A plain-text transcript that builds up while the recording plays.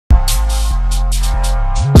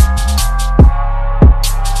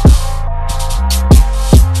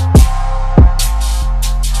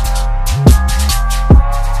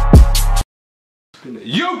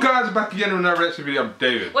back again with another reaction video. I'm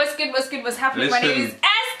David. What's good, what's happening? Listen, my name is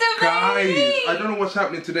Esther, guys, baby. I don't know what's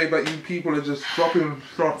happening today, but you people are just dropping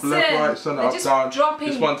stuff left, right, center, up, down.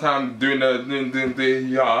 This one time doing the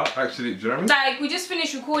yeah, actually, do you know what I mean? Like, we just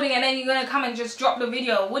finished recording and then you're gonna come and just drop the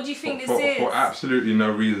video. What do you think this is? For absolutely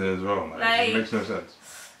no reason as well, man. Like, it makes no sense.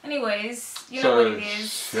 Anyways, you know what it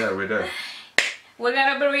is. Yeah, we're there. We're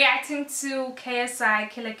gonna be reacting to KSI,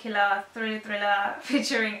 Killa Killa, Thrilla Thrilla,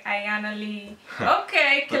 featuring Aiyana-Lee.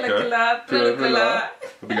 Okay, Killa Killa, Thrilla Thrilla.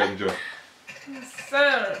 Hope you guys enjoy.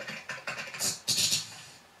 So.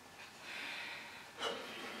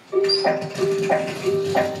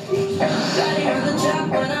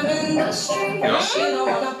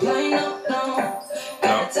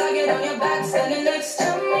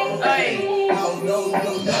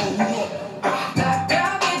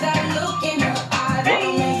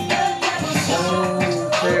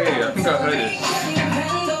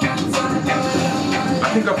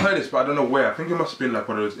 I think I've heard this, but I don't know where. I think it must have been like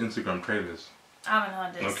one of those Instagram trailers. I haven't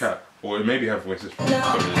heard this. No cap. Or it maybe have voices from What?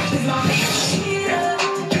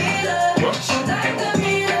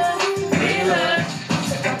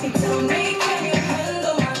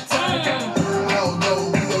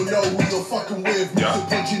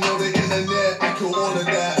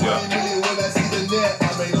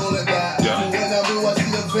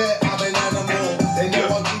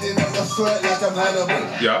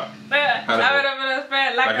 Yeah.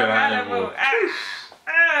 Like an animal.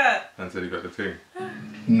 Until you got the thing.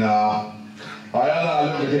 Nah.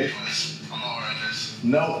 Aiyana, look at it.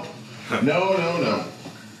 No. No.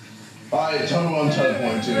 Alright, tell me what I'm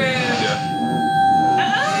teleporting to.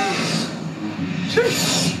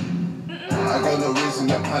 I got no reason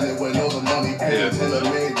to panic when all the money paid. Till I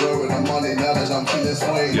made growing the money. Now that I'm feeling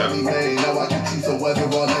sway, money made. Now I can choose the weather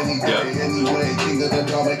on any day. Anyway, king of the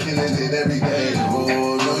drama, killing it every day.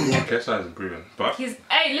 Oh, no, you. KSI is improving, but he's.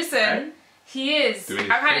 Hey, listen. He is.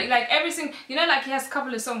 I kind of like every single. You know, like he has a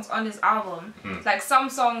couple of songs on this album. Like some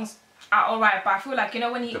songs are alright, but I feel like, you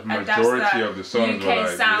know, when he adapts the UK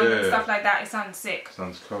sound and stuff like that, it sounds sick.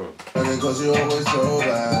 Sounds cold. Because you always throw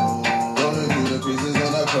that. Gonna do the pieces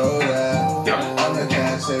on the program. I'm the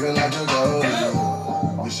cat saving like a gold.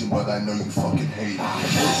 Wishing, but I know you fucking hate me.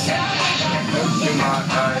 Look in my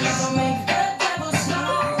eyes.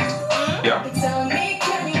 Yeah.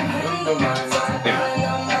 Look in my eyes.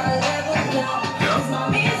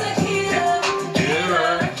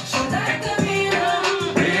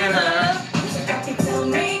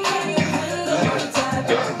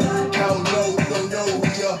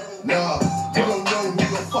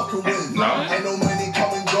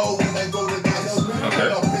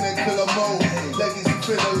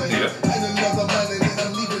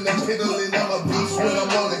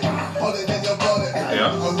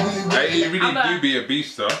 He really do be a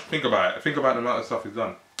beast though. Think about it. Think about the amount of stuff he's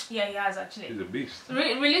done. Yeah, he has actually. He's a beast.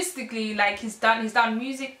 Realistically, like he's done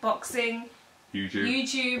music, boxing,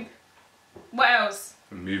 YouTube. What else?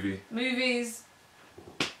 Movies.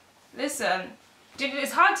 Listen, dude,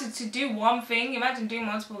 it's hard to do one thing. Imagine doing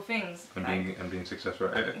multiple things. And being successful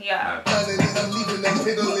at it. Yeah.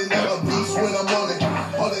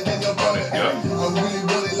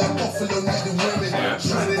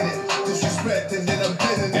 And then I'm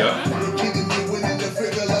getting it. You're kidding me, winning the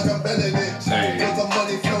figure like I'm Benedict. Got the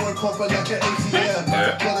money flowing proper like an ATM.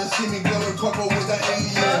 Wanna see me glowing proper with that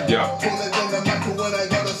alien. Taller than the macro when I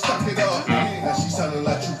gotta stack it up. Now she sounded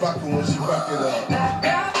like Chewbacca when she back it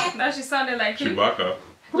up. Now she sounded like Chewbacca.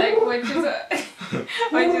 Like when she's what?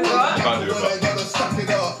 Can't do it.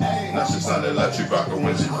 Now she sounded like Chewbacca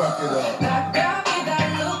when she back it up.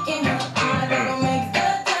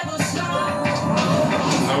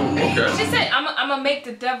 Okay. She said, I'm gonna make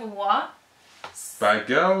the devil what? Bad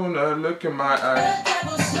girl, no, look in my eyes.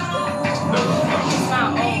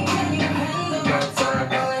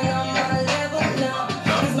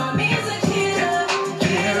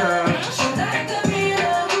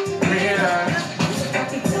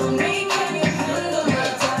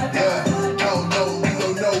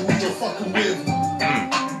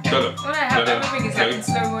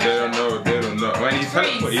 They don't know. When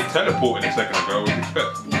he teleported a second ago, what do you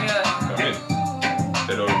expect? Yeah. I mean,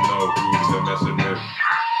 they don't know who they're messing with.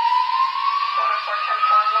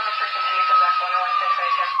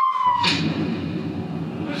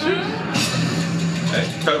 Hey,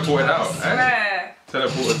 teleported out. Hey?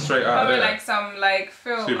 Teleported straight out Probably there. like some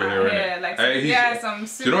film superhero, here, like some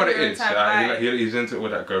superhero. Do you know what it is? Type He's into all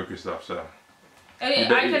that Goku stuff, so.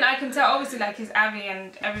 I can tell obviously like his Avi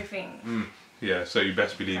and everything. Yeah, so you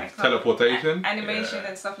best believe like teleportation, animation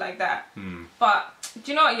and stuff like that. But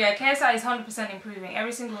do you know what? Yeah, KSI is 100% improving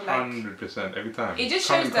every single 100% every time. It just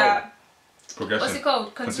shows that progression. What's it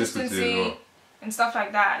called? Consistency and stuff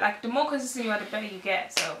like that. Like the more consistent you are, the better you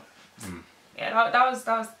get. So yeah, that was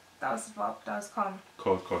calm.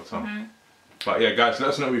 Cold, Tom. But yeah, guys, let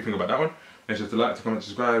us know what you think about that one. Make sure to like, to comment,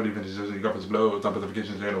 subscribe, leave any suggestions, you got us below, dump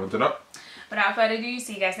notifications, you know what to do. Without further ado,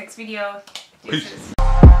 see you guys next video. Peace.